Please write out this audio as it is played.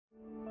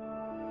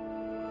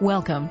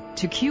Welcome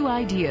to Q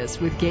Ideas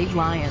with Gabe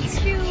Lyons.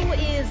 Q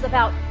is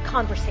about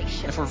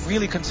conversation. If we're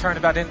really concerned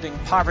about ending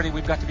poverty,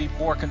 we've got to be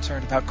more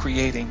concerned about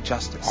creating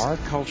justice. Our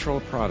cultural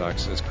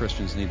products as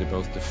Christians need to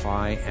both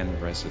defy and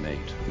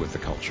resonate with the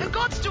culture. And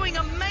God's doing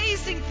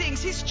amazing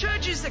things. His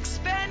church is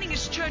expanding.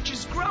 His church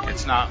is growing.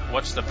 It's not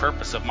what's the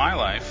purpose of my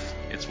life.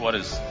 It's what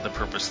is the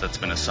purpose that's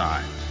been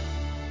assigned.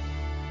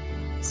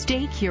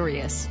 Stay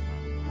curious.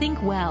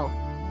 Think well.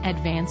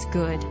 Advance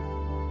good.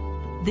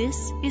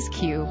 This is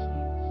Q.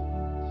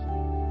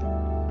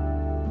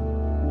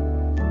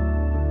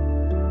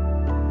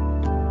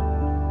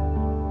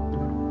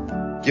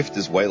 Gift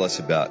is way less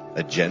about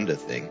a gender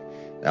thing.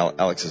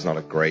 Alex is not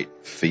a great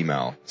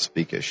female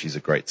speaker. She's a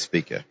great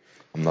speaker.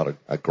 I'm not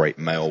a great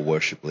male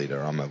worship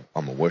leader. I'm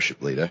a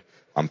worship leader.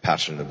 I'm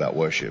passionate about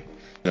worship.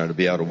 You know, to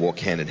be able to walk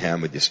hand in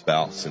hand with your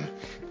spouse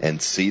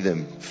and see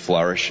them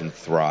flourish and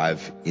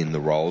thrive in the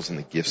roles and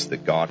the gifts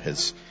that God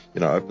has,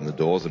 opened the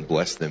doors and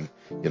blessed them,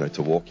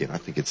 to walk in. I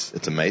think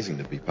it's amazing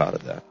to be part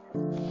of that.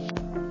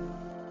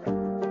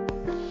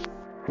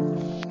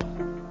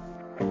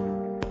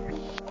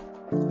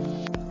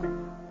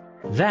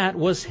 That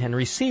was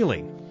Henry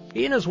Seeley.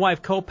 He and his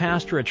wife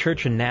co-pastor a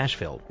church in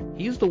Nashville.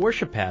 He's the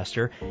worship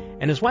pastor,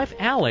 and his wife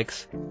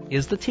Alex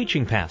is the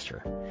teaching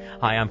pastor.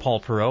 Hi, I'm Paul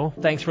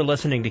Perot. Thanks for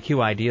listening to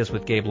Q Ideas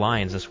with Gabe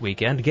Lyons this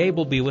weekend. Gabe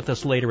will be with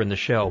us later in the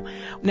show.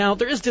 Now,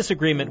 there is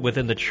disagreement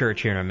within the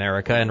church here in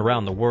America and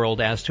around the world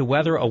as to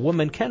whether a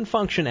woman can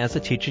function as a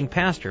teaching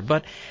pastor,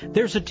 but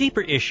there's a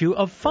deeper issue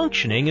of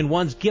functioning in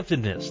one's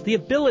giftedness, the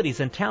abilities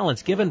and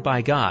talents given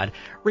by God,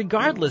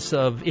 regardless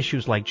of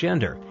issues like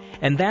gender.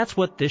 And that's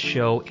what this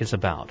show is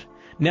about.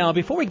 Now,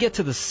 before we get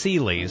to the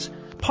Seeleys,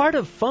 part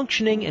of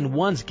functioning in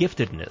one's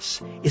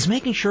giftedness is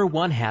making sure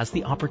one has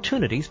the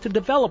opportunities to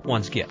develop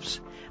one's gifts.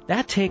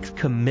 That takes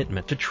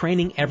commitment to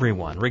training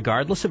everyone,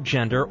 regardless of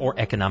gender or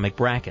economic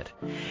bracket.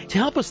 To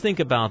help us think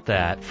about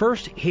that,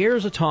 first,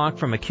 here's a talk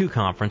from a Q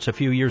conference a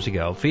few years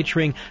ago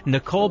featuring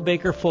Nicole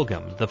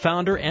Baker-Fulgham, the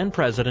founder and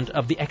president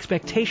of the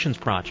Expectations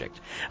Project,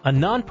 a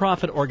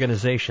nonprofit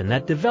organization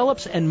that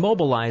develops and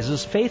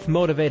mobilizes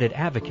faith-motivated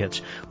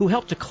advocates who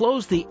help to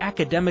close the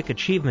academic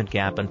achievement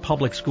gap in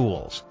public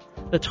schools.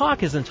 The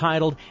talk is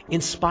entitled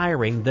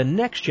Inspiring the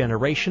Next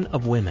Generation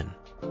of Women.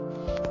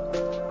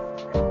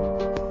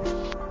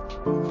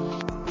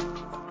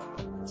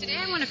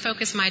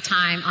 Focus my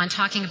time on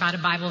talking about a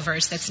Bible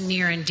verse that's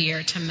near and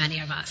dear to many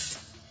of us.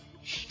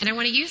 And I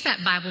want to use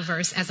that Bible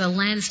verse as a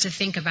lens to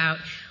think about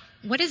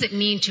what does it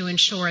mean to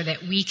ensure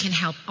that we can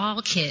help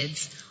all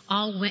kids,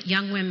 all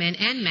young women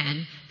and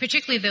men,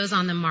 particularly those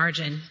on the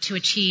margin, to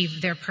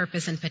achieve their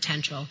purpose and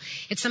potential.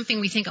 It's something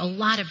we think a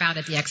lot about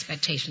at the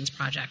Expectations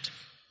Project.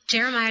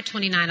 Jeremiah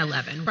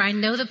 29:11, for I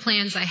know the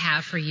plans I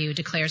have for you,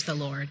 declares the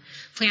Lord,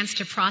 plans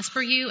to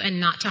prosper you and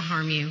not to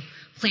harm you,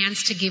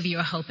 plans to give you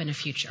a hope and a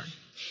future.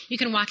 You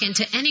can walk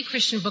into any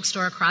Christian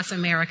bookstore across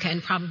America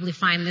and probably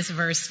find this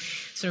verse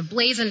sort of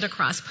blazoned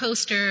across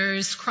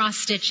posters,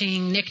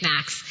 cross-stitching,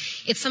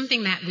 knickknacks. It's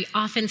something that we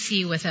often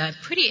see with a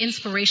pretty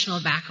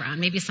inspirational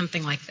background, maybe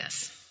something like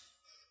this.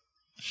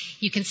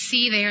 You can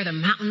see there the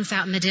mountains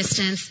out in the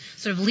distance,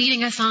 sort of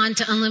leading us on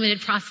to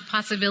unlimited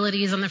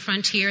possibilities on the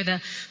frontier,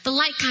 the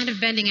light kind of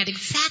bending at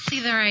exactly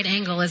the right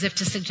angle as if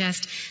to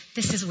suggest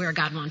this is where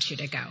God wants you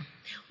to go.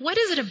 What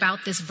is it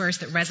about this verse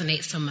that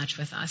resonates so much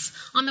with us?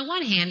 On the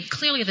one hand,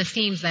 clearly the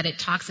themes that it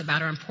talks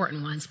about are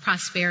important ones.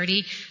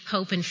 Prosperity,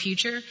 hope, and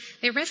future.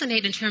 They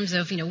resonate in terms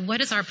of, what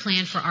is our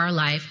plan for our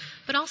life,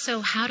 but also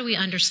how do we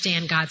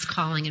understand God's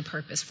calling and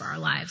purpose for our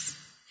lives?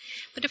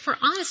 But if we're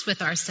honest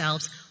with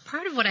ourselves,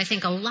 part of what I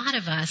think a lot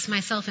of us,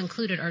 myself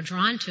included, are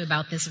drawn to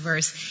about this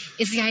verse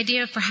is the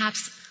idea of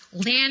perhaps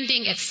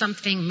landing at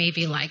something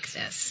maybe like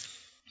this.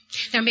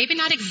 Now, maybe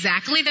not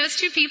exactly those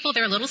two people.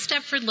 They're a little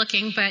Stepford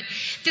looking, but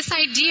this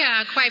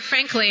idea, quite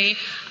frankly,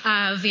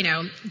 of,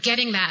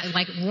 getting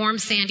that warm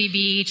sandy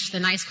beach,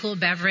 the nice cool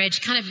beverage,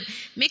 kind of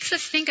makes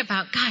us think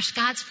about, gosh,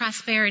 God's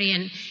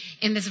prosperity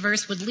in this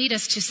verse would lead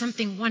us to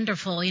something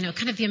wonderful,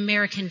 kind of the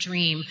American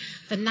dream,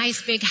 the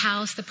nice big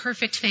house, the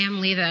perfect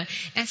family, the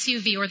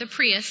SUV or the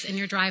Prius in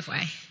your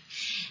driveway.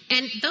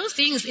 And those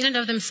things in and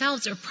of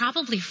themselves are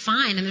probably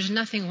fine, and there's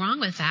nothing wrong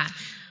with that.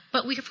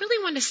 But we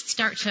really want to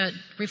start to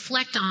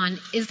reflect on,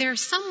 is there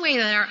some way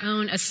that our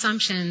own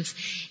assumptions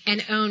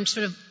and own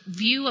sort of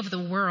view of the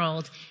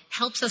world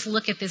helps us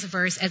look at this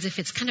verse as if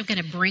it's kind of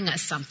going to bring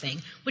us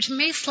something, which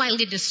may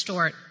slightly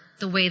distort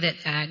the way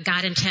that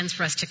God intends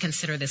for us to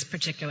consider this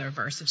particular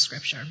verse of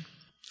Scripture.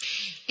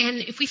 And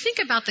if we think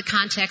about the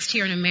context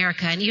here in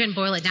America and even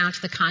boil it down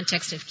to the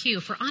context of Q,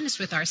 if we're honest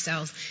with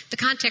ourselves, the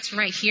context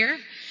right here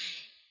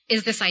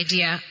is this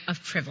idea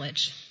of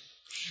privilege.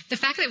 The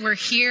fact that we're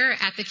here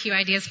at the Q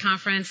Ideas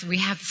Conference, we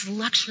have this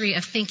luxury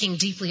of thinking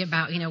deeply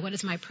about, what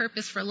is my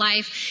purpose for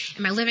life?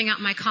 Am I living out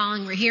my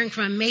calling? We're hearing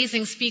from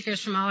amazing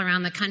speakers from all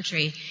around the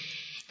country.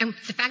 And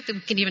the fact that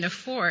we can even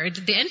afford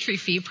the entry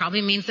fee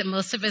probably means that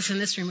most of us in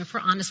this room, if we're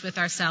honest with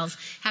ourselves,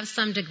 have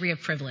some degree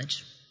of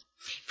privilege.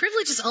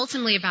 Privilege is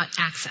ultimately about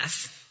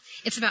access.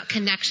 It's about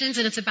connections,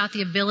 and it's about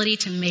the ability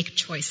to make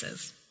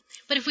choices.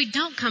 But if we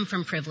don't come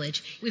from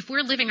privilege, if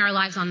we're living our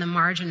lives on the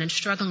margin and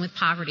struggling with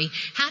poverty,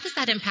 how does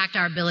that impact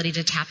our ability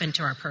to tap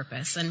into our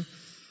purpose? And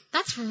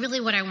that's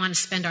really what I want to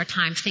spend our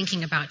time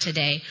thinking about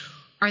today,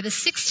 are the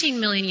 16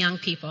 million young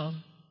people,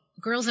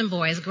 girls and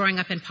boys, growing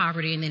up in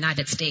poverty in the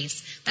United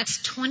States. That's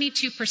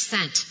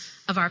 22%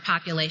 of our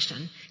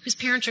population, whose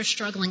parents are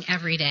struggling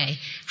every day.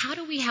 How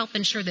do we help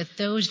ensure that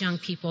those young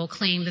people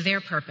claim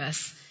their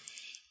purpose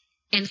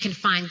and can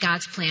find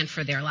God's plan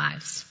for their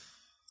lives?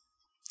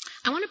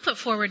 I want to put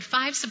forward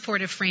 5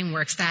 supportive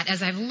frameworks that,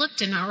 as I've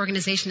looked in our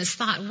organization, has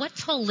thought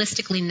what's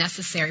holistically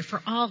necessary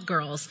for all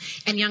girls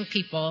and young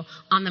people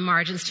on the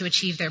margins to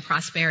achieve their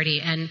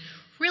prosperity and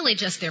really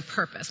just their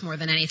purpose more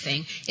than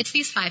anything. It's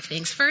these 5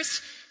 things.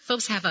 First,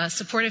 folks have a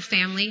supportive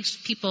family.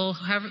 People,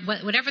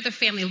 whatever their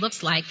family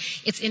looks like,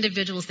 it's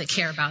individuals that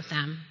care about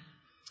them.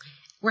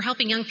 We're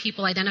helping young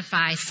people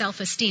identify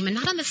self-esteem, and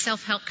not in the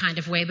self-help kind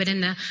of way, but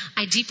in the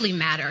I deeply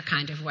matter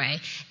kind of way.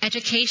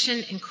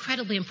 Education,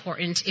 incredibly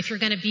important. If you're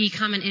going to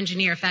become an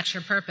engineer, if that's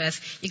your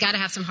purpose, you got to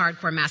have some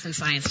hardcore math and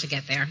science to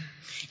get there.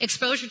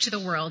 Exposure to the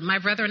world. My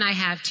brother and I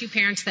have 2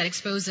 parents that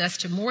exposed us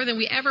to more than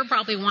we ever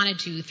probably wanted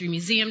to through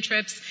museum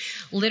trips,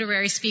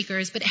 literary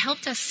speakers, but it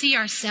helped us see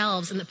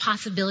ourselves and the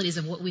possibilities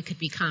of what we could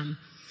become.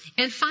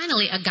 And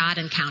finally, a God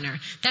encounter.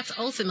 That's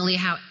ultimately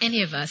how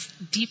any of us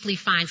deeply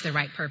finds the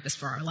right purpose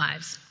for our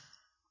lives.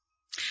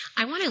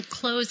 I want to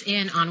close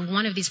in on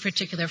one of these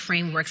particular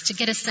frameworks to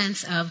get a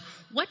sense of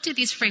what do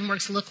these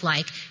frameworks look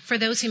like for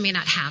those who may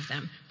not have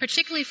them.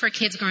 Particularly for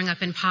kids growing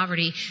up in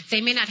poverty,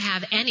 they may not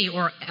have any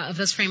of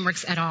those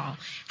frameworks at all.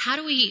 How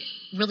do we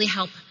really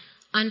help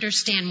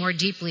understand more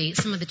deeply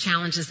some of the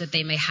challenges that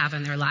they may have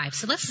in their lives?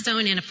 So let's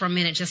zone in for a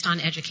minute just on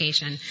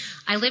education.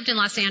 I lived in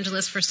Los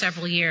Angeles for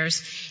several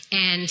years,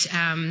 and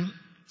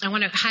I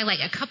want to highlight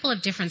a couple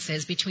of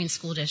differences between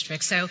school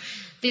districts. So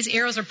these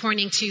arrows are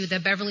pointing to the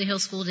Beverly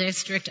Hills School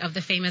District of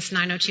the famous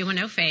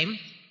 90210 fame.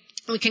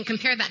 We can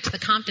compare that to the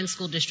Compton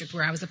School District,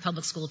 where I was a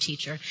public school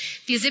teacher.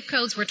 These zip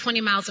codes were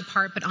 20 miles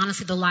apart, but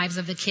honestly, the lives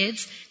of the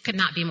kids could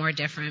not be more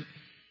different.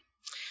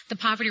 The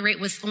poverty rate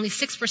was only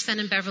 6%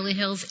 in Beverly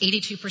Hills,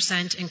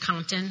 82% in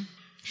Compton.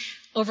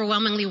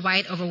 Overwhelmingly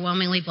white,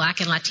 overwhelmingly black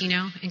and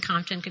Latino in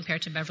Compton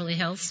compared to Beverly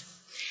Hills.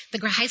 The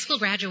high school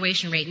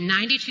graduation rate,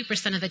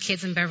 92% of the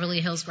kids in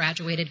Beverly Hills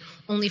graduated.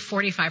 Only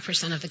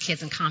 45% of the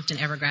kids in Compton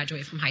ever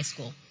graduate from high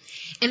school.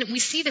 And we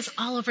see this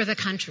all over the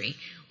country.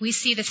 We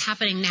see this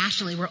happening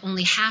nationally, where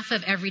only half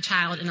of every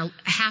child and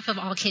half of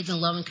all kids in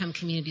low-income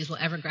communities will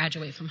ever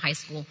graduate from high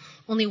school.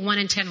 Only 1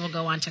 in 10 will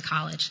go on to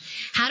college.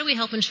 How do we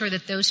help ensure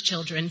that those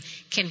children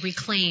can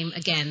reclaim,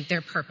 again,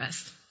 their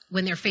purpose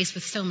when they're faced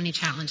with so many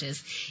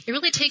challenges? It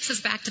really takes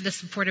us back to the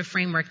supportive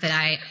framework that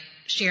I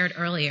shared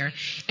earlier.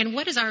 And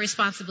what is our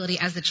responsibility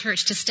as the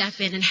church to step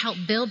in and help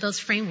build those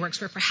frameworks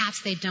where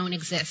perhaps they don't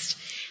exist?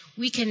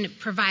 We can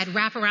provide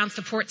wraparound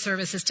support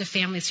services to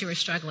families who are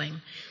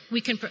struggling. We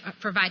can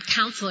provide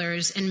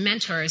counselors and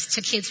mentors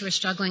to kids who are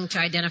struggling to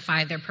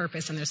identify their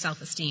purpose and their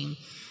self-esteem.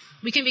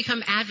 We can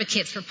become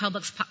advocates for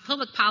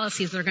public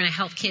policies that are going to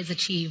help kids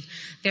achieve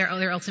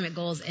their ultimate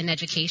goals in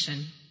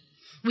education.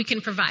 We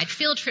can provide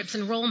field trips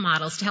and role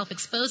models to help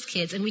expose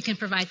kids, and we can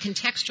provide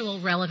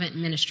contextual, relevant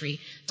ministry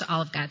to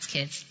all of God's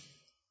kids.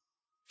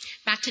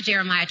 Back to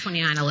Jeremiah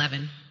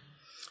 29:11.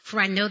 For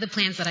I know the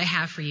plans that I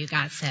have for you,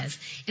 God says.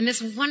 And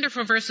this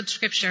wonderful verse of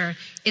Scripture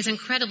is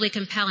incredibly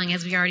compelling,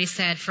 as we already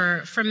said,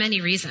 for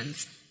many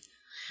reasons.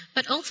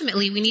 But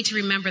ultimately, we need to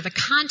remember the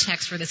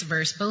context for this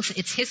verse, both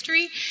its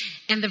history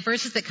and the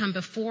verses that come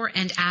before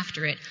and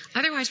after it.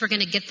 Otherwise, we're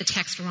going to get the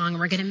text wrong, and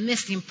we're going to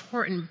miss the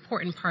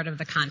important part of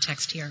the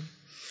context here.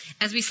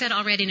 As we said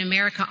already, in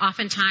America,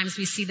 oftentimes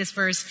we see this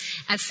verse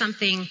as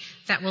something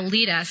that will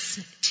lead us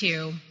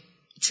to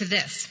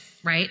this,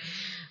 right?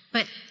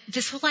 But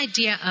this whole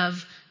idea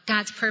of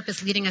God's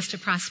purpose leading us to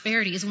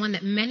prosperity is one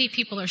that many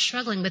people are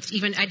struggling with to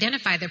even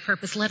identify their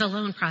purpose, let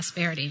alone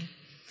prosperity.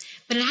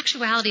 But in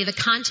actuality, the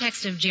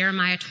context of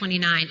Jeremiah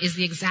 29 is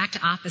the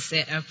exact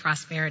opposite of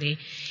prosperity.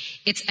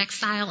 It's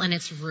exile and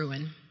it's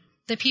ruin.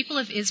 The people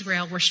of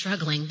Israel were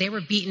struggling. They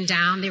were beaten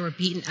down. They were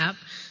beaten up.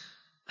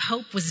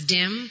 Hope was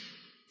dim.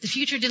 The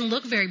future didn't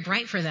look very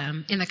bright for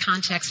them in the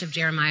context of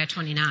Jeremiah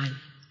 29.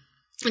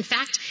 In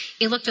fact,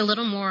 it looked a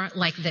little more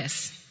like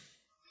this.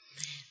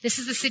 This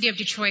is the city of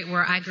Detroit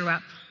where I grew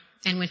up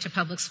and went to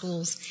public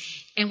schools.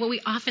 And what we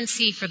often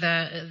see for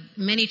the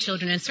many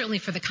children, and certainly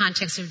for the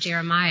context of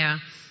Jeremiah,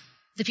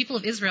 the people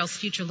of Israel's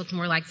future looked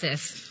more like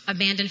this: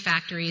 abandoned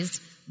factories,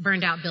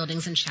 burned out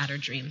buildings, and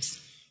shattered dreams.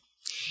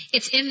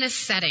 It's in this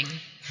setting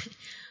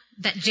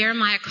that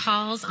Jeremiah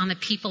calls on the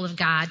people of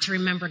God to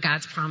remember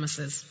God's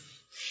promises.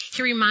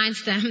 He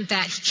reminds them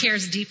that he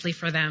cares deeply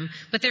for them,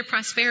 but their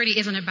prosperity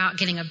isn't about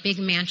getting a big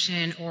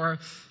mansion or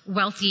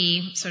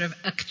wealthy sort of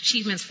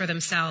achievements for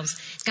themselves.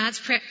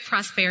 God's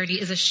prosperity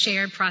is a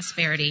shared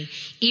prosperity,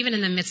 even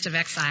in the midst of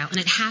exile, and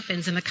it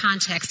happens in the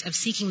context of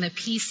seeking the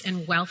peace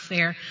and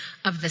welfare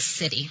of the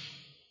city.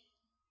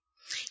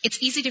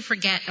 It's easy to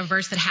forget a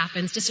verse that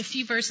happens just a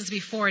few verses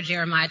before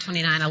Jeremiah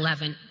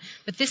 29:11.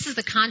 But this is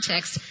the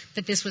context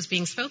that this was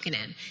being spoken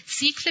in.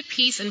 Seek the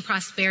peace and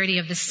prosperity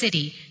of the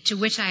city to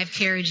which I have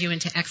carried you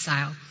into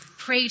exile.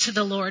 Pray to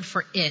the Lord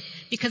for it,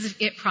 because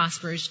if it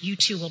prospers, you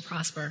too will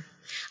prosper.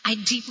 I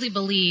deeply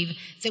believe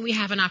that we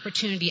have an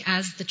opportunity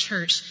as the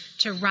church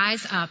to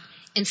rise up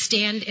and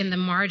stand in the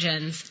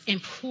margins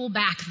and pull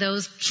back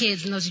those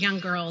kids and those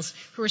young girls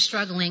who are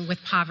struggling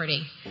with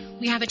poverty.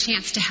 We have a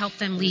chance to help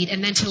them lead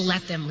and then to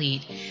let them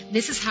lead.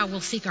 This is how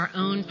we'll seek our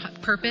own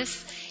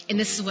purpose, and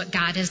this is what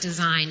God has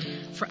designed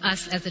for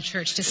us as a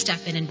church to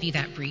step in and be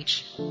that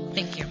breach.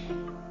 Thank you.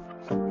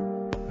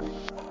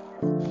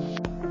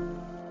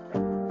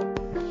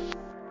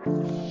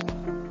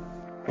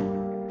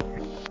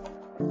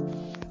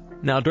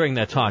 Now, during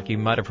that talk, you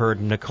might have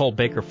heard Nicole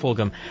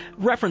Baker-Fulgham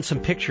reference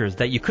some pictures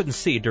that you couldn't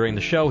see during the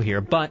show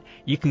here, but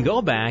you can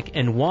go back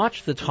and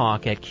watch the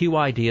talk at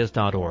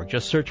qideas.org.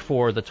 Just search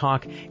for the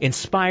talk,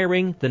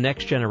 Inspiring the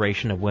Next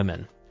Generation of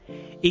Women.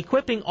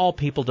 Equipping all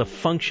people to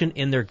function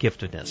in their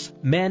giftedness,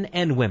 men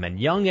and women,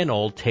 young and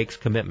old, takes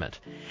commitment.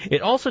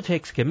 It also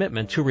takes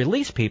commitment to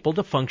release people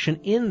to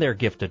function in their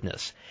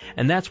giftedness.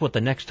 And that's what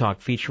the next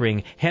talk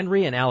featuring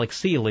Henry and Alex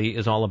Seeley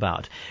is all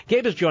about.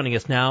 Gabe is joining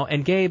us now,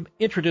 and Gabe,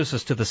 introduce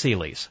us to the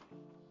Seeleys.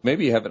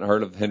 Maybe you haven't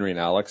heard of Henry and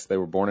Alex. They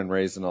were born and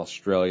raised in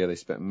Australia. They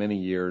spent many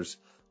years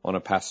on a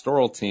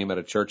pastoral team at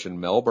a church in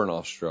Melbourne,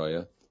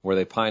 Australia, where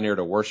they pioneered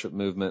a worship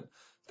movement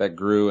that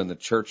grew, and the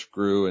church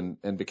grew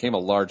and became a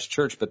large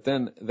church. But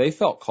then they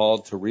felt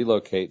called to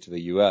relocate to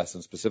the U.S.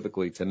 and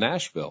specifically to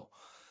Nashville.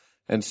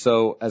 And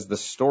so as the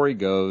story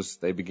goes,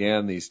 they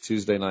began these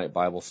Tuesday night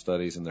Bible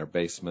studies in their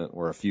basement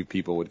where a few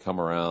people would come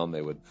around.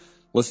 They would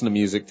listen to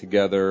music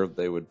together.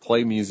 They would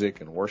play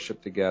music and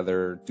worship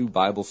together, do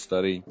Bible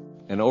study.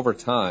 And over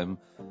time,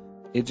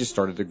 it just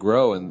started to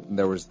grow. And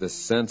there was this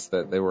sense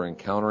that they were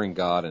encountering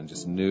God in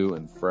just new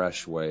and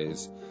fresh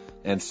ways.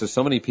 And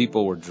so many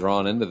people were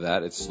drawn into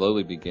that, it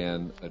slowly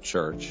began a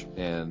church.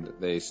 And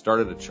they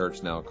started a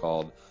church now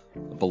called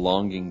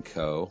Belonging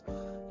Co.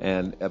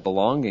 And at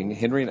Belonging,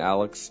 Henry and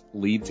Alex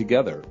lead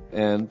together.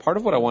 And part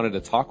of what I wanted to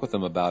talk with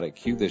them about at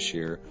Q this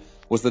year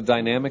was the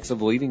dynamics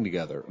of leading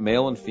together,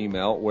 male and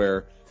female,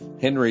 where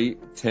Henry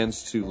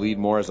tends to lead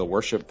more as a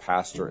worship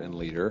pastor and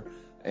leader,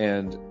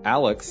 and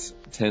Alex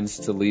tends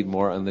to lead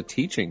more on the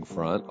teaching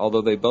front,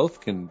 although they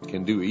both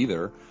can do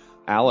either.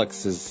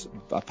 Alex is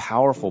a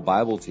powerful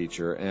Bible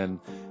teacher, and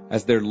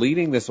as they're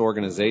leading this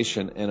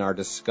organization, in our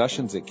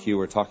discussions at Q,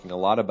 we're talking a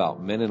lot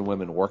about men and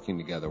women working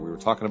together. We were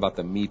talking about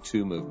the Me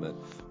Too movement.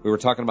 We were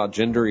talking about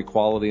gender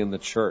equality in the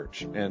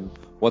church and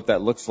what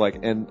that looks like.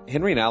 And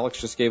Henry and Alex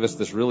just gave us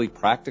this really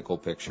practical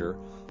picture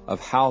of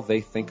how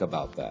they think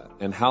about that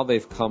and how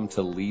they've come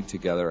to lead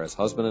together as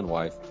husband and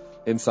wife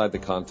inside the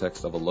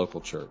context of a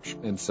local church.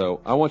 And so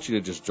I want you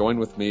to just join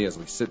with me as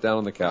we sit down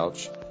on the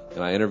couch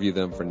and I interview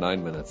them for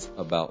 9 minutes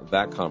about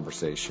that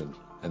conversation,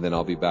 and then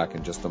I'll be back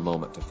in just a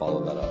moment to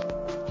follow that up.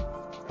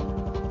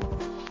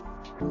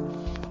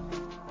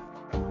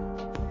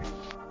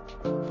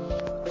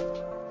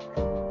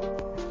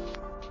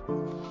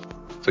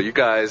 So you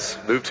guys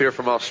moved here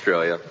from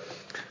Australia,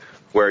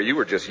 where you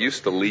were just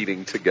used to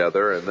leading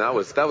together, and that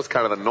was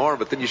kind of the norm,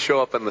 but then you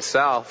show up in the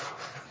South,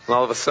 and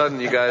all of a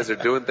sudden you guys are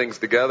doing things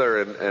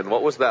together, and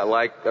what was that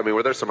like? I mean,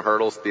 were there some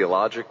hurdles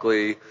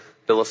theologically,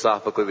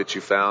 philosophically that you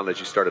found as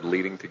you started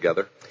leading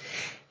together?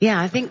 Yeah,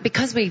 I think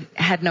because we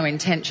had no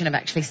intention of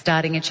actually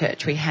starting a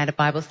church, we had a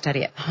Bible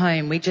study at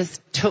home. We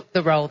just took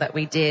the role that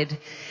we did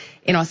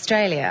in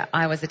Australia.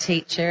 I was a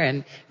teacher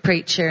and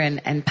preacher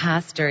and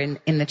pastor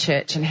in the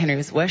church, and Henry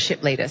was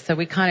worship leader. So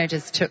we kind of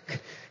just took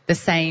the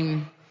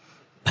same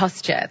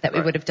posture that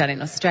we would have done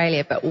in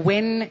Australia. But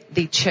when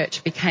the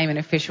church became an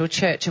official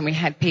church and we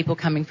had people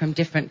coming from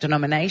different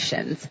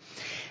denominations,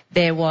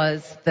 there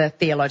was the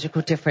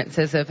theological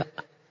differences of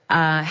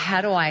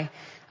how do I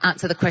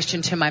answer the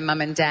question to my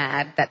mum and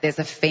dad that there's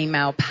a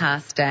female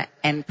pastor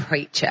and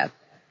preacher.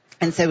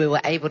 And so we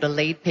were able to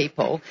lead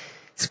people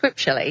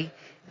scripturally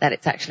that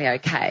it's actually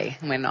okay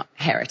and we're not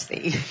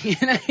heresy,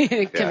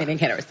 committing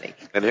heresy.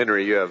 And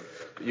Henry,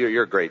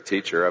 you're a great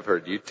teacher. I've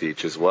heard you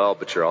teach as well,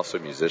 but you're also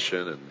a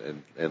musician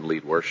and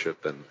lead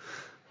worship. And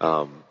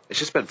it's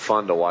just been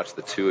fun to watch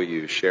the two of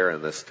you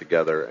sharing this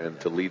together and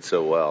to lead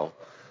so well.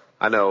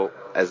 I know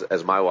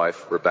as my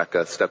wife,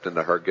 Rebecca, stepped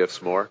into her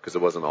gifts more, because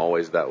it wasn't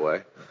always that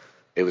way,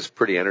 it was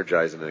pretty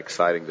energizing and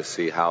exciting to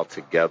see how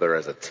together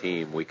as a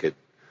team we could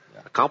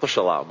accomplish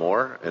a lot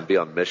more and be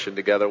on mission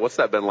together. What's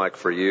that been like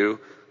for you?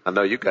 I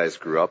know you guys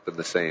grew up in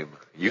the same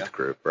youth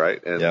group,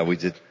 right? And yeah, we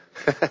did.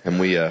 And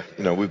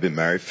we've been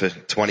married for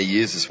 20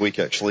 years this week,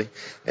 actually.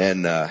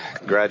 And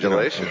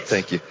congratulations.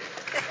 Thank you.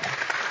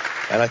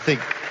 And I think,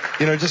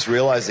 just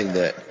realizing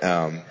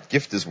that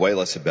gift is way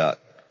less about,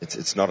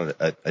 it's not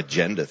a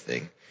gender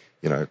thing.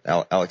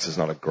 Alex is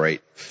not a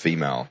great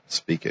female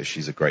speaker.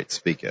 She's a great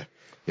speaker.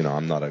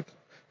 I'm not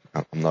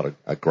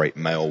a great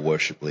male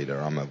worship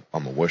leader.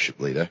 I'm a worship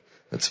leader.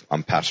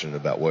 I'm passionate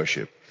about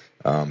worship.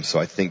 So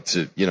I think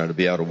to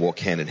be able to walk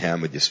hand in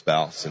hand with your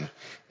spouse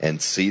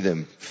and see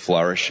them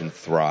flourish and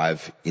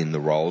thrive in the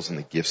roles and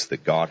the gifts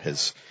that God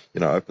has,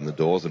 opened the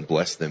doors and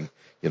blessed them,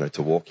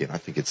 to walk in. I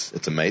think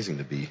it's amazing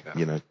to be,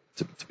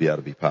 to be able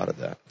to be part of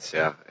that. So.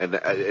 Yeah.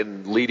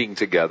 And leading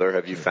together,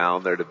 have you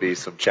found there to be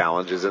some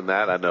challenges in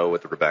that? I know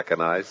with Rebecca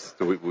and I,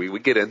 we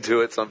get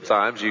into it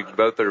sometimes. You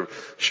both are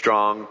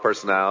strong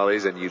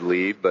personalities and you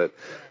lead, but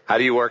how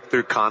do you work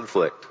through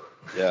conflict?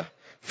 Yeah.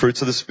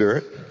 Fruits of the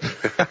Spirit.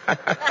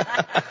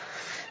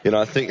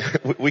 I think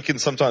we can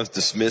sometimes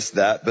dismiss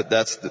that, but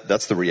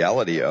that's the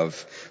reality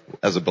of,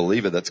 as a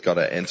believer, that's got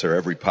to enter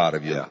every part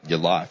of your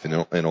life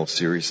in all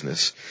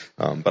seriousness.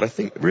 But I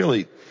think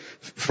really,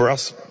 for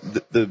us,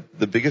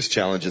 the biggest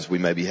challenges we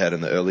maybe had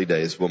in the early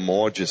days were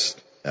more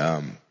just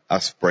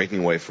us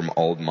breaking away from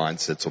old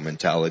mindsets or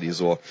mentalities,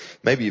 or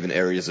maybe even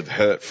areas of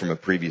hurt from a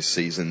previous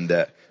season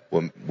that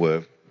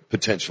were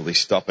potentially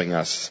stopping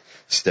us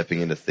stepping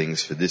into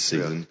things for this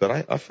season. Yeah.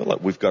 But I feel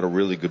like we've got a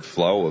really good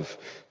flow of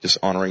just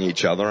honoring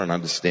each other and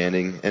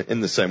understanding in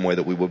the same way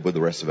that we would with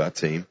the rest of our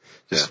team,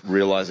 just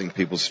realizing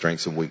people's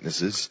strengths and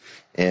weaknesses.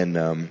 And,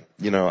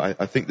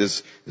 I think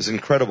there's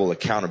incredible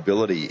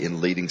accountability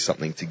in leading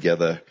something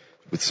together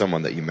with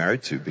someone that you're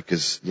married to,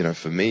 because,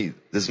 for me,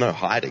 there's no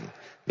hiding.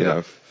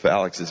 For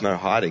Alex, there's no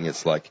hiding.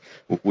 It's like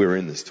we're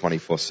in this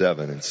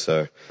 24/7. And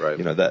so,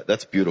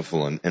 that's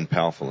beautiful and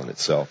powerful in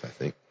itself, I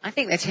think. I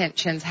think the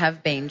tensions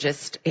have been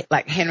just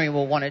like Henry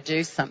will want to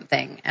do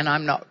something and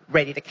I'm not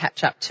ready to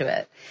catch up to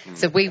it.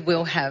 So we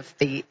will have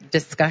the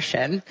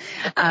discussion.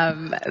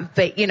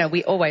 But,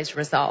 we always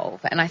resolve.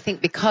 And I think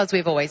because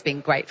we've always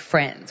been great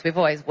friends, we've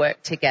always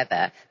worked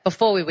together.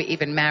 Before we were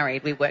even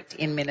married, we worked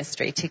in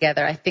ministry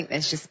together. I think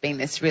there's just been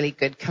this really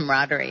good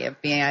camaraderie of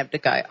being able to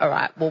go, all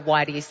right, well,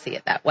 why do you see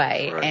it that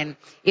way? Right. And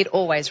it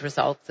always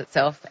resolves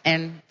itself.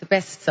 And the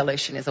best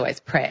solution is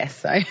always prayer.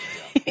 So,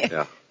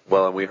 yeah.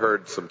 Well, and we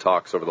heard some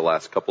talks over the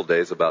last couple of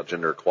days about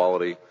gender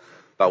equality,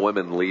 about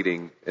women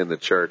leading in the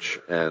church,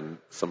 and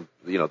some,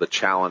 the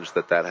challenge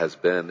that has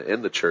been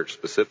in the church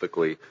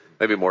specifically,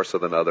 maybe more so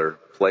than other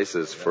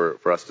places, for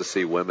us to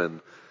see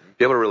women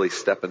be able to really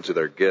step into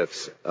their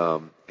gifts.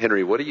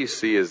 Henry, what do you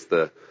see as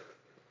the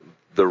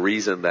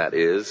reason that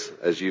is,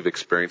 as you've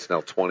experienced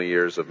now 20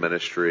 years of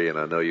ministry, and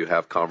I know you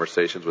have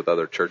conversations with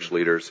other church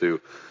leaders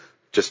who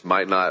just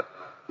might not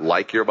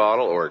like your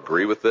model or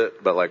agree with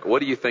it, but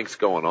what do you think's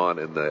going on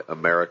in the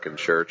American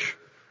church?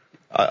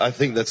 I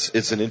think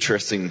it's an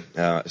interesting,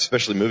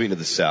 especially moving to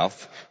the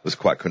South was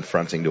quite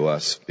confronting to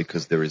us,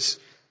 because there is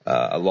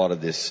a lot of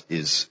this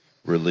is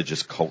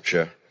religious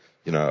culture,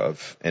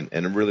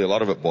 and really a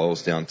lot of it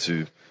boils down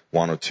to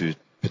one or two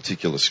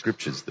particular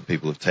scriptures that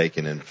people have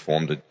taken and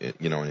formed an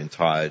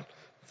entire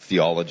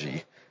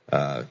theological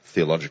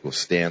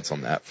stance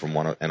on that from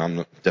one. And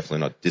I'm definitely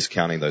not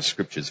discounting those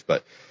scriptures,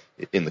 but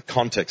in the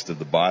context of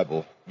the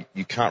Bible,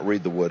 you can't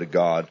read the Word of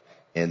God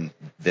and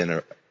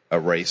then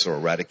erase or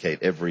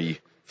eradicate every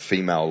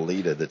female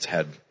leader that's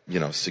had,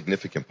 a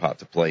significant part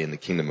to play in the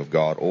kingdom of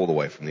God, all the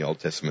way from the Old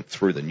Testament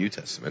through the New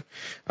Testament.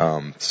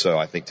 So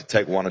I think to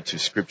take one or two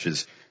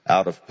scriptures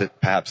out of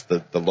perhaps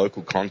the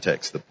local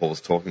context that Paul's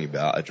talking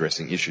about,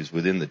 addressing issues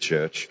within the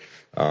church,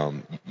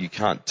 you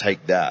can't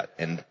take that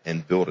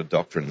and build a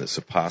doctrine that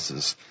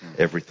surpasses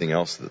everything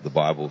else that the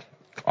Bible,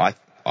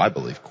 I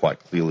believe, quite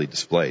clearly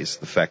displays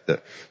the fact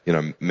that,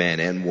 man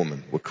and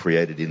woman were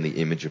created in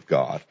the image of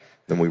God.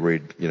 Then we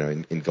read,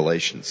 in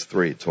Galatians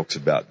 3, it talks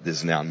about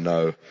there's now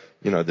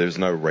there's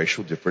no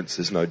racial difference,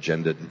 there's no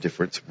gender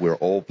difference. We're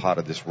all part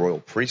of this royal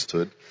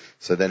priesthood.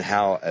 So then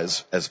how,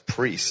 as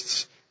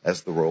priests,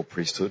 as the royal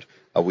priesthood,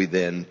 are we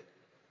then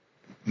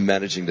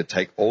managing to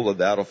take all of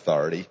that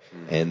authority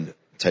and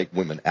take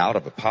women out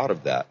of a part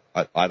of that?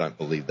 I don't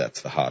believe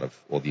that's the heart of,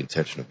 or the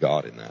intention of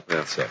God in that.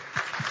 Yeah.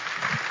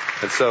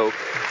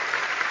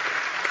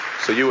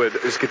 So you would,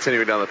 just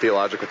continuing down the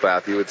theological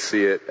path, you would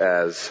see it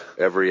as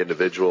every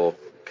individual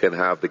can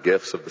have the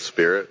gifts of the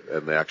Spirit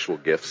and the actual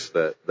gifts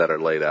that are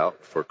laid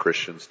out for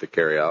Christians to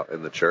carry out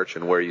in the church.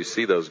 And where you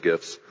see those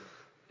gifts,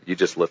 you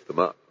just lift them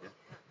up.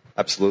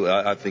 Absolutely.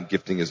 I think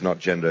gifting is not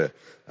gender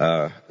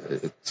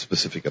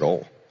specific at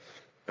all.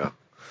 Yeah.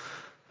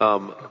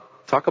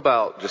 Talk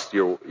about just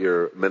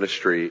your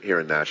ministry here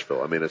in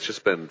Nashville. I mean, it's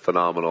just been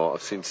phenomenal.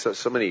 I've seen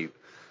so many.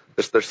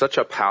 There's such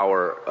a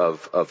power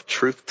of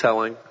truth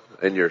telling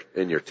in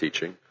your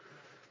teaching,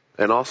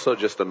 and also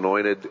just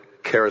anointed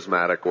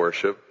charismatic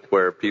worship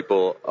where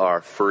people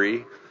are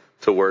free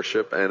to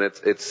worship. And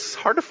it's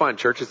hard to find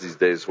churches these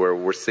days where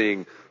we're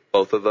seeing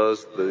both of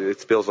those.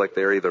 It feels like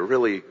they're either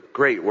really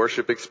great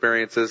worship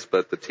experiences,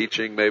 but the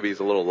teaching maybe is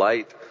a little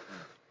light.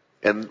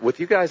 And with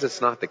you guys, it's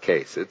not the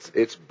case.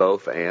 It's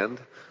both and.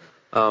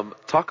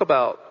 Talk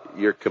about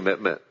your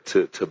commitment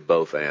to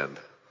both and.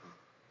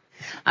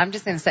 I'm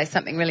just going to say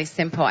something really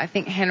simple. I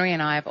think Henry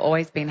and I have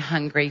always been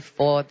hungry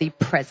for the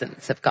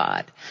presence of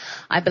God.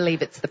 I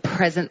believe it's the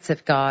presence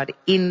of God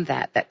in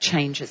that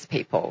changes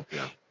people.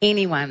 Yeah.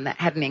 Anyone that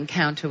had an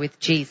encounter with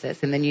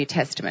Jesus in the New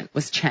Testament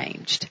was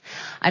changed.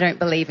 I don't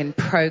believe in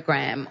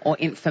program or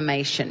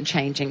information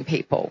changing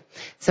people.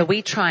 So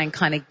we try and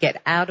kind of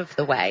get out of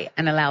the way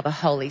and allow the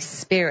Holy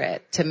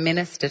Spirit to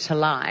minister to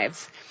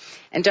lives.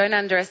 And don't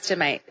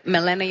underestimate,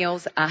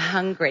 millennials are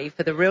hungry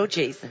for the real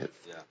Jesus,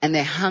 and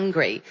they're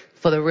hungry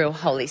for the real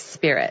Holy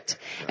Spirit.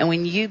 And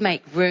when you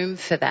make room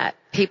for that,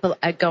 people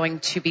are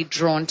going to be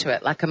drawn to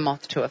it like a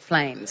moth to a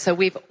flame. So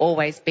we've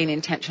always been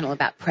intentional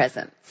about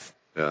presence.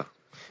 Yeah.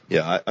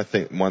 Yeah, I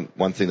think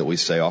one thing that we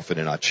say often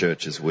in our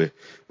church is we're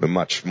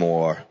much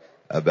more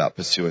about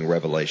pursuing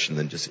revelation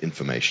than just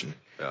information.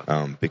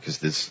 Yeah.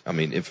 Because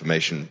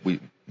information, we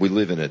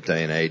live in a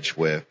day and age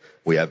where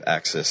we have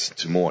access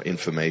to more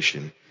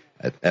information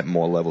at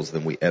more levels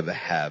than we ever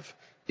have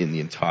in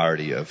the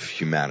entirety of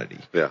humanity.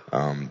 Yeah.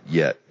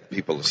 Yet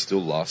people are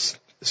still lost,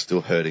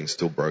 still hurting,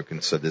 still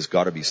broken. So there's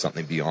got to be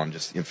something beyond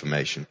just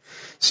information.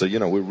 So,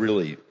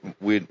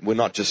 we're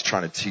not just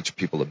trying to teach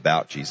people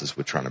about Jesus.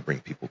 We're trying to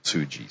bring people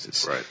to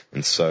Jesus. Right.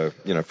 And so,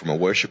 from a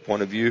worship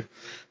point of view,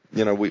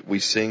 we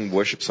sing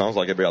worship songs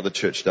like every other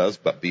church does,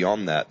 but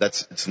beyond that,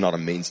 it's not a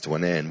means to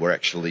an end. We're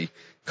actually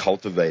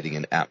cultivating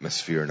an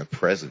atmosphere and a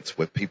presence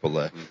where people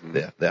are,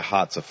 their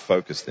hearts are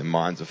focused, their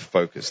minds are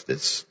focused,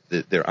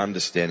 they're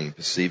understanding and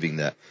perceiving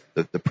that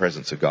the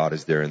presence of God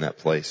is there in that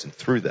place. And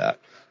through that,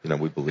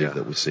 we believe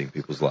that we're seeing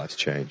people's lives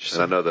change.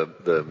 So. And I know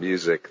the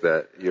music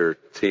that your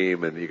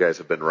team and you guys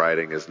have been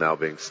writing is now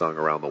being sung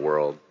around the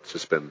world. It's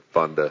just been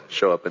fun to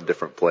show up in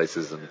different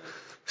places and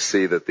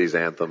see that these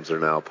anthems are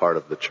now part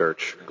of the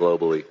church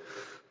globally.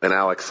 And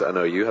Alex, I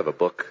know you have a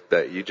book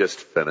that you just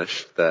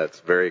finished that's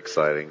very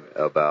exciting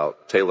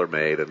about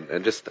tailor-made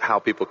and just how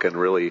people can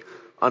really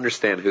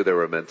understand who they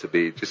were meant to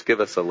be. Just give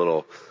us a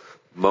little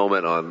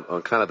moment on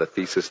kind of the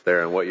thesis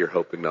there and what you're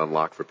hoping to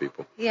unlock for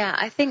people. Yeah,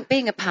 I think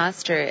being a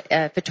pastor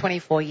for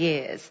 24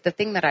 years, the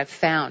thing that I've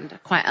found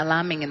quite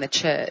alarming in the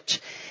church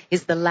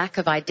is the lack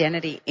of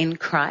identity in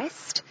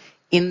Christ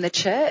in the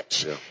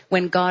church. Yeah.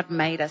 When God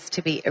made us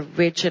to be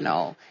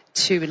original,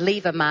 to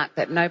leave a mark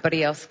that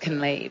nobody else can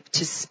leave,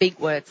 to speak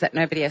words that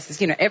nobody else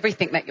is,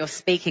 everything that you're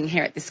speaking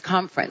here at this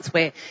conference,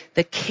 we're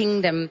the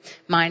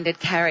kingdom-minded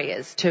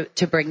carriers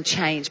to bring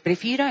change. But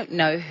if you don't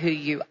know who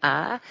you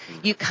are,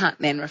 you can't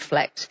then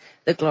reflect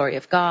the glory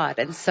of God.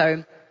 And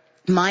so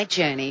my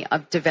journey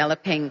of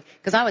developing,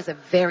 because I was a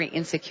very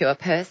insecure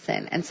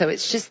person, and so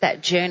it's just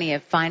that journey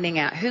of finding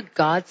out who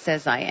God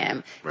says I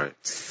am, right.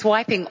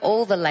 Swiping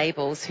all the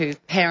labels who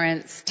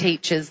parents,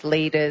 teachers,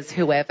 leaders,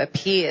 whoever,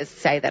 peers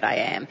say that I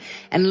am,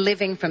 and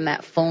living from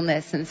that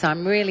fullness. And so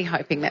I'm really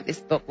hoping that this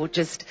book will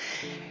just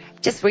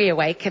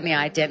reawaken the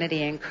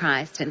identity in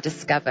Christ and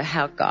discover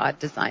how God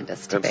designed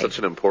us to be. And such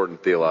an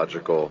important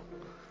theological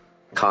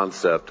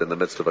concept in the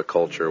midst of a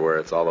culture where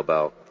it's all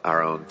about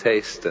our own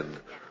taste and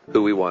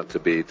who we want to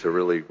be, to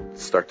really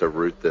start to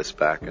root this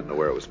back into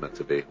where it was meant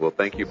to be. Well,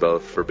 thank you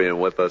both for being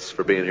with us,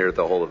 for being here at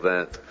the whole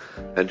event,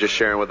 and just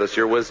sharing with us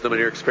your wisdom and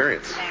your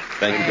experience.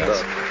 Thank you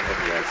both.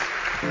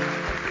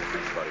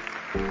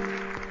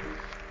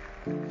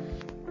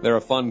 They're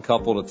a fun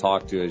couple to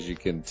talk to, as you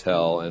can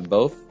tell, and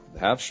both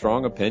have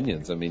strong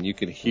opinions. I mean, you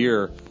can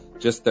hear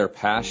just their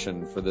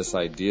passion for this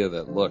idea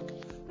that, look,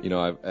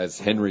 as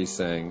Henry's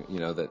saying,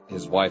 that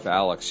his wife,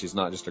 Alex, she's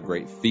not just a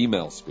great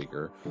female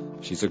speaker,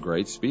 she's a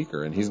great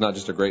speaker. And he's not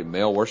just a great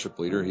male worship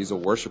leader, he's a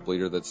worship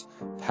leader that's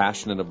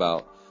passionate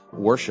about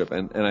worship.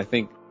 And I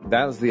think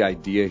that is the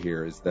idea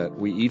here, is that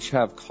we each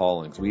have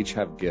callings, we each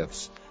have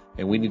gifts,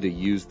 and we need to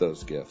use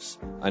those gifts.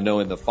 I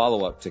know in the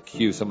follow-up to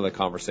Q, some of the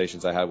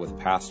conversations I had with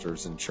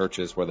pastors in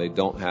churches where they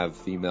don't have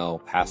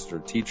female pastor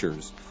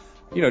teachers,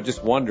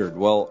 just wondered,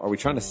 well, are we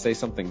trying to say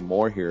something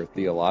more here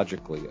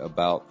theologically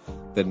about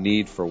the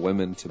need for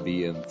women to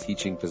be in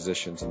teaching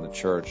positions in the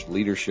church,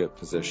 leadership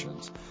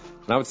positions?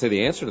 And I would say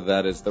the answer to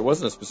that is there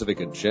wasn't a specific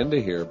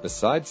agenda here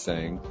besides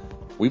saying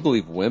we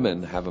believe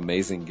women have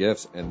amazing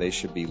gifts and they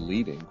should be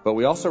leading. But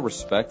we also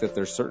respect that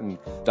there's certain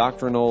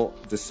doctrinal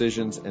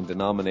decisions and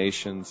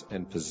denominations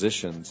and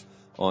positions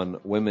on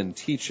women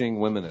teaching,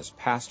 women as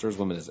pastors,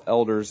 women as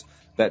elders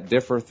that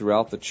differ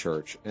throughout the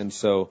church. And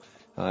so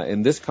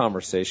in this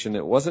conversation,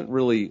 it wasn't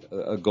really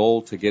a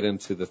goal to get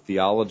into the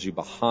theology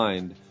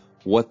behind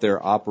what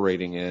they're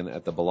operating in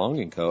at the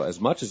Belonging Co. as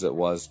much as it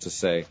was to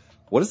say,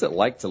 what is it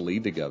like to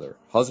lead together,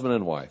 husband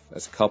and wife,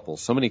 as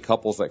couples? So many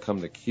couples that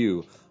come to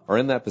Q are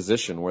in that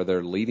position where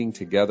they're leading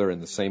together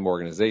in the same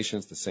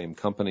organizations, the same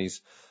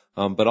companies,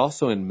 but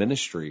also in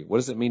ministry. What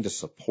does it mean to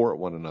support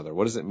one another?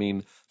 What does it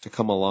mean to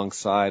come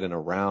alongside and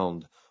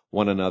around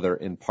one another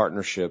in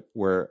partnership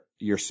where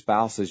your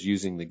spouse is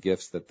using the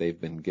gifts that they've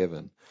been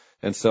given?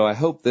 And so I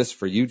hope this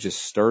for you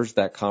just stirs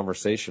that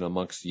conversation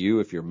amongst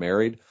you if you're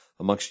married,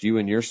 amongst you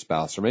and your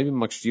spouse, or maybe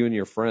amongst you and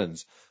your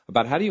friends,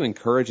 about how do you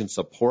encourage and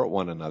support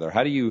one another?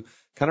 How do you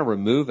kind of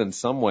remove, in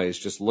some ways,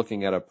 just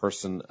looking at a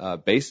person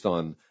based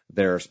on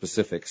their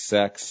specific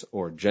sex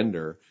or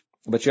gender,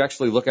 but you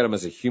actually look at them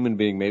as a human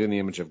being made in the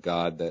image of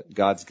God that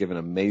God's given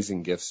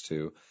amazing gifts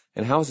to.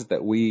 And how is it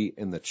that we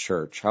in the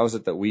church, how is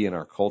it that we in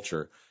our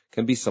culture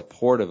can be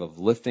supportive of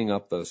lifting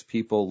up those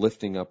people,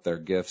 lifting up their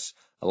gifts,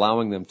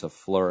 allowing them to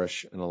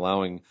flourish, and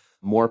allowing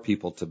more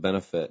people to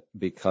benefit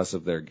because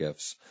of their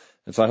gifts.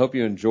 And so I hope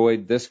you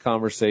enjoyed this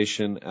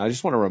conversation. I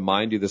just want to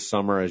remind you this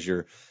summer, as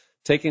you're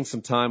taking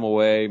some time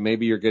away,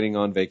 maybe you're getting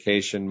on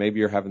vacation, maybe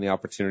you're having the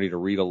opportunity to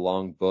read a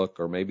long book,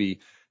 or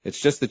maybe it's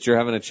just that you're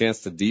having a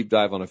chance to deep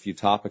dive on a few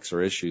topics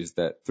or issues,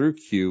 that through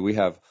Q we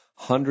have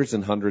hundreds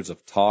and hundreds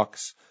of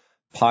talks,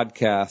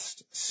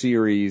 podcast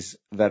series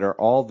that are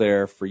all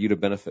there for you to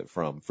benefit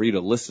from, for you to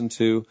listen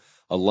to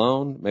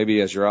alone, maybe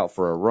as you're out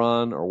for a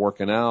run or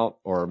working out,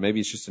 or maybe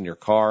it's just in your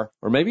car,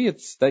 or maybe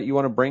it's that you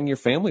want to bring your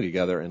family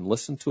together and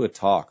listen to a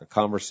talk, a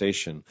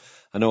conversation.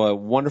 I know a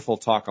wonderful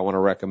talk I want to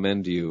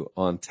recommend to you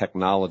on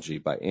technology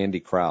by Andy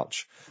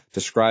Crouch,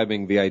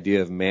 describing the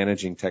idea of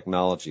managing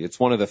technology. It's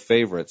one of the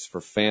favorites for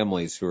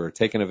families who are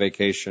taking a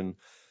vacation,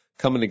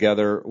 coming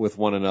together with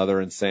one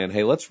another and saying,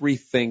 hey, let's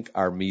rethink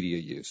our media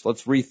use.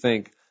 Let's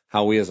rethink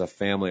how we as a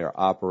family are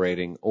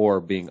operating or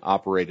being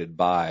operated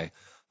by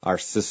our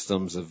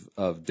systems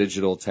of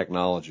digital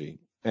technology.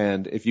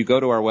 And if you go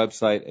to our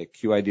website at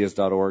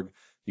qideas.org,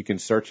 you can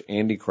search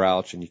Andy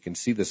Crouch and you can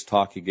see this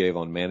talk he gave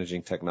on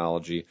managing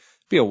technology.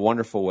 It'd be a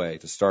wonderful way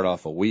to start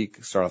off a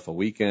week, start off a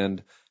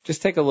weekend.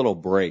 Just take a little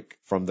break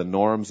from the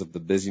norms of the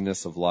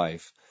busyness of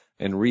life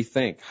and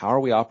rethink, how are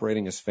we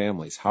operating as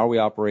families? How are we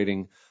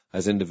operating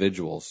as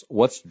individuals?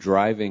 What's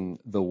driving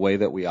the way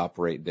that we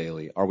operate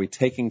daily? Are we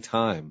taking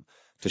time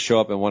to show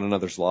up in one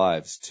another's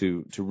lives,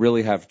 to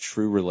really have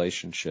true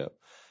relationship?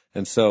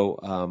 And so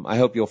I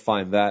hope you'll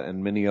find that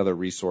and many other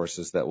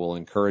resources that will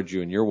encourage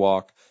you in your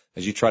walk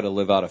as you try to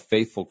live out a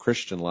faithful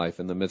Christian life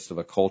in the midst of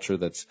a culture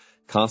that's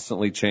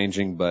constantly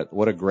changing. But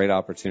what a great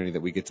opportunity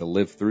that we get to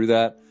live through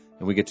that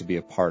and we get to be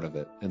a part of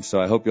it. And so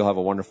I hope you'll have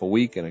a wonderful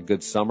week and a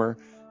good summer.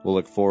 We'll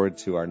look forward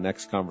to our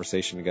next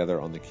conversation together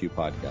on the Q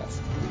Podcast.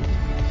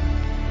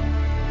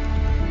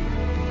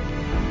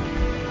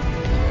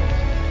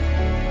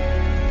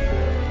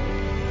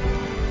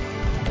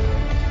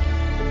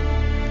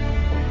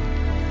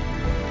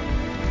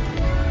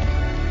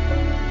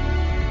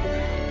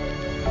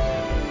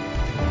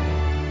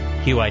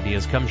 Q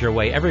Ideas comes your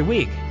way every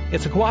week.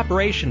 It's a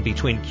cooperation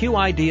between Q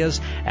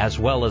Ideas as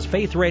well as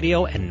Faith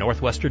Radio and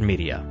Northwestern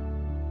Media.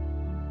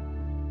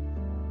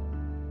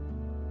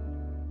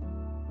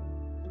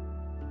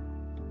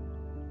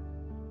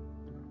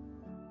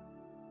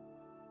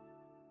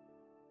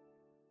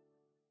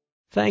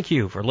 Thank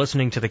you for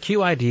listening to the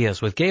Q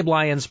Ideas with Gabe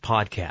Lyons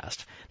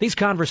podcast. These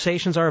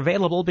conversations are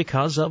available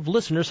because of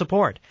listener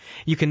support.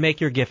 You can make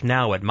your gift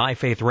now at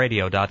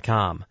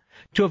myfaithradio.com.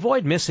 To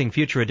avoid missing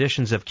future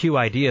editions of Q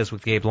Ideas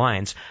with Gabe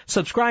Lyons,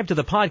 subscribe to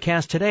the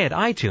podcast today at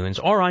iTunes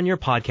or on your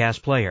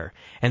podcast player.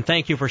 And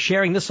thank you for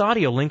sharing this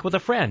audio link with a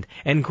friend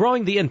and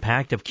growing the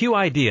impact of Q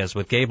Ideas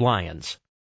with Gabe Lyons.